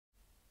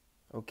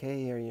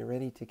Okay, are you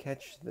ready to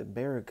catch the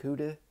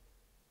Barracuda?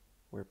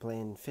 We're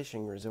playing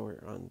Fishing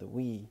Resort on the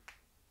Wii.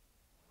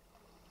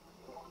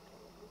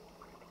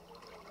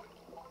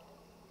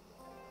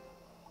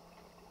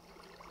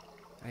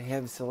 I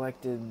have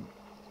selected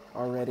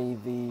already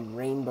the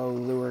rainbow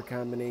lure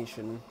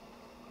combination,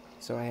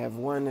 so I have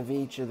one of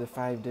each of the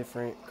 5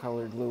 different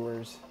colored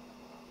lures.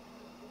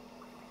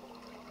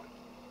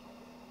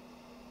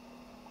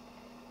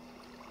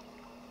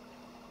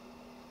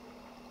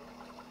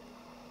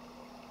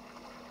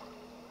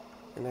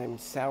 And I'm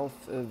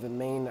south of the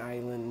main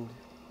island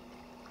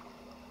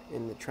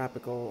in the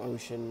tropical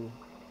ocean.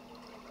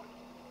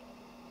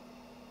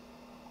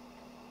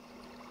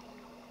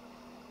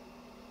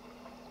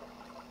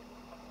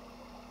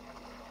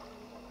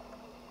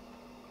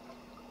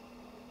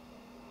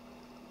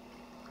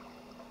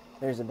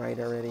 There's a bite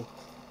already.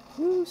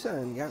 Woo,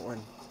 son, got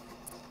one.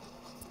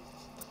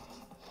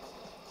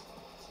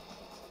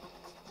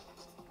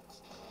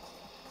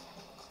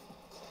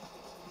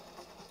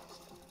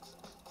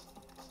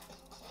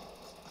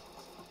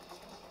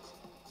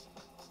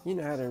 You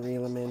know how to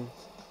reel them in.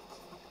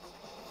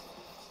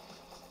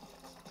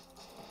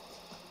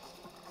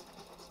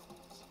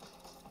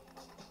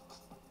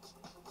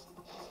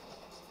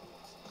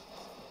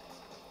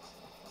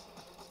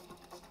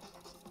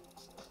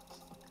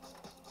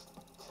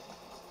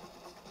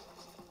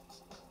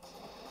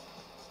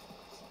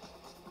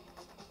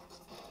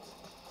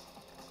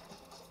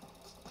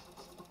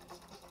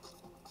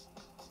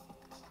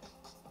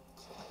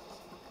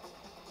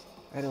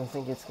 I don't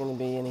think it's going to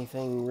be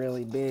anything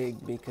really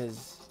big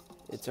because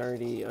it's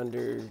already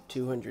under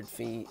 200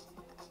 feet.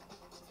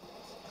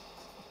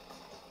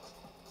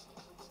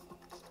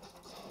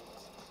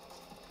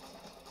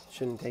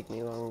 Shouldn't take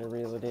me long to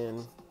reel it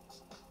in.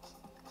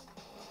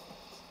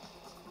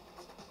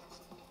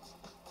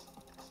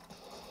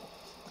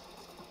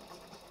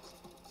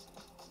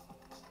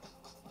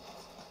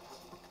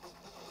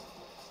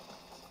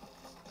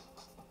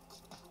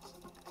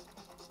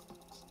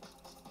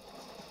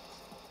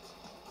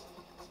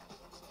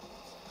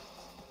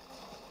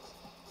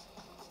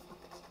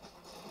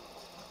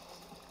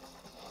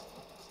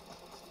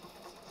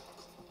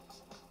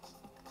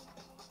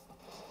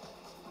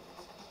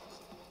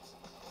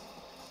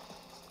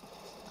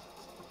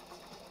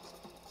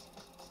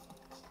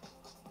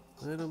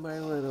 Little by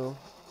little.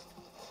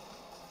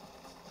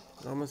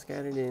 Almost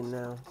got it in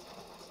now.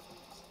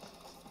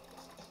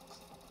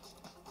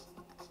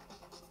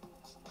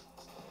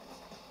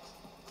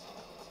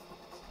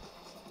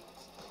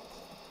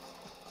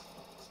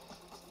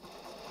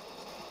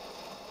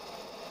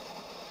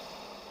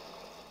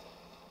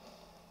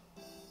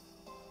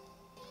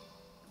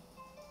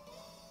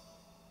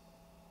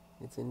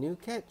 It's a new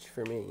catch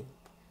for me.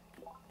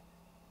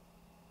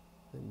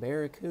 The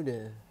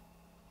Barracuda.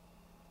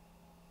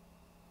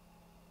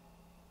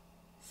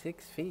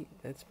 6 feet,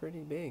 that's pretty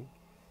big.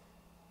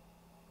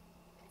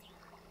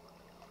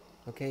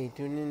 Okay,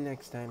 tune in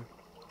next time.